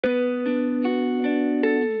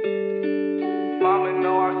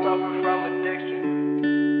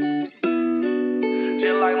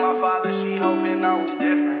hoping I was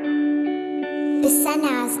different.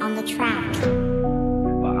 BisenasTrackz on the track.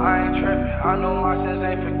 But I ain't tripping, I know my sins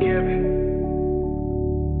ain't forgiven.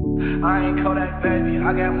 I ain't Kodak, baby,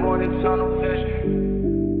 I got more than tunnel vision.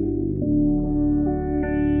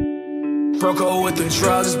 Broke up with the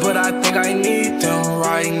drugs, but I think I need them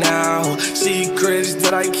right now. Secrets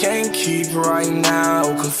that I can't keep right now.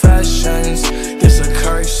 Confessions, it's a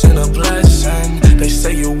curse and a blessing. They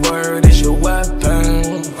say your word is your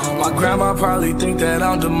weapon. My grandma probably think that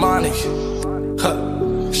I'm demonic.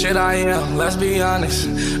 Shit I am, let's be honest.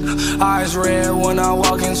 Eyes red when I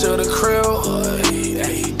walk into the crib.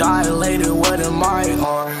 Dilated, what am I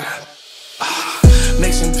on?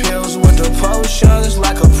 Mixing pills with the potions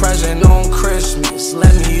like a present on Christmas.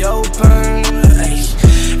 Let me open,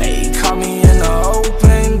 ayy, caught me in the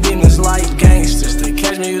open. Demons like gangsters, they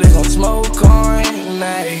catch me, they gon' smoke on,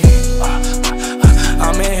 ayy.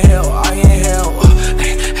 I'm in hell, I inhale.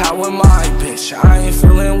 How am I, bitch? I ain't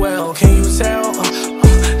feeling well, can you tell?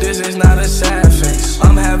 This is not a sad face,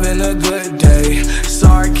 I'm having a good day.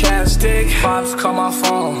 Sarcastic, pops call my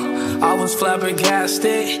phone, I was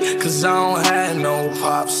flabbergasted. Cause I don't have no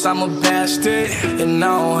pops, I'm a bastard. And I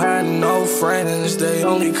don't have no friends, they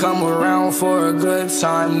only come around for a good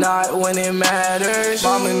time, not when it matters.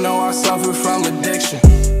 Mama know I suffer from addiction,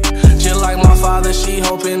 just like my father, she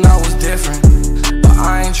hoping I was different. But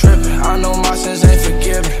I ain't tripping, I know my sins ain't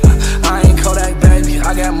forgiven. I ain't Kodak, baby,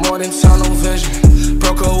 I got more than tunnel vision.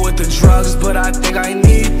 Broke up with the drugs, but I think I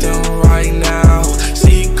need them right now.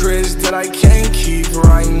 Secrets that I can't keep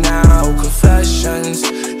right now. Confessions,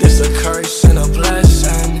 this a curse and a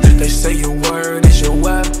blessing. They say your word is your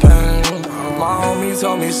weapon. My homie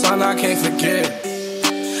told me, son, I can't forget.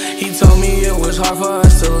 He told me it was hard for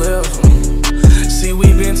us to live. See,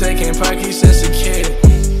 we been taking Perky since a kid.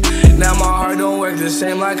 Now my heart don't work the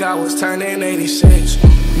same like I was turning 86.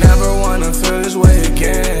 Never wanna feel this way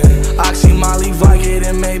again. Oxy, Molly, Vicodin,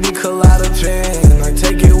 and maybe Klonopin. I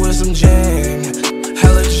take it with some gin,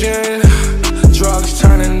 hella gin. Drugs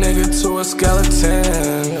turn a nigga to a skeleton.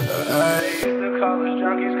 The college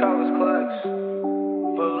junkies call us clucks,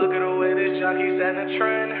 but look at the way this junkie set the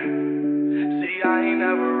trend. See, I ain't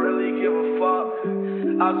never really give a fuck.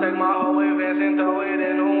 I'll take my whole advance and throw it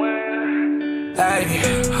in the wind. Hey,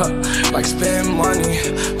 like spend money,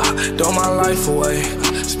 throw my life away.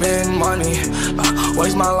 Spend money,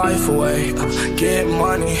 waste my life away. Get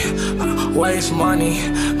money, waste money,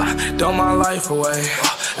 throw my life away.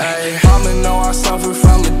 Hey, mama know I suffer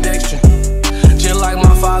from addiction, just like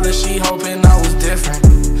my father, she hoping I was different.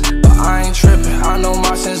 But I ain't tripping, I know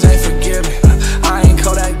my sins ain't forgiven. I ain't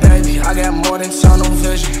Kodak, baby, I got more than tunnel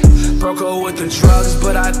vision. Broke up with the drugs,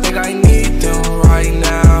 but I think I need them right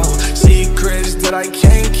now. Secrets that I can't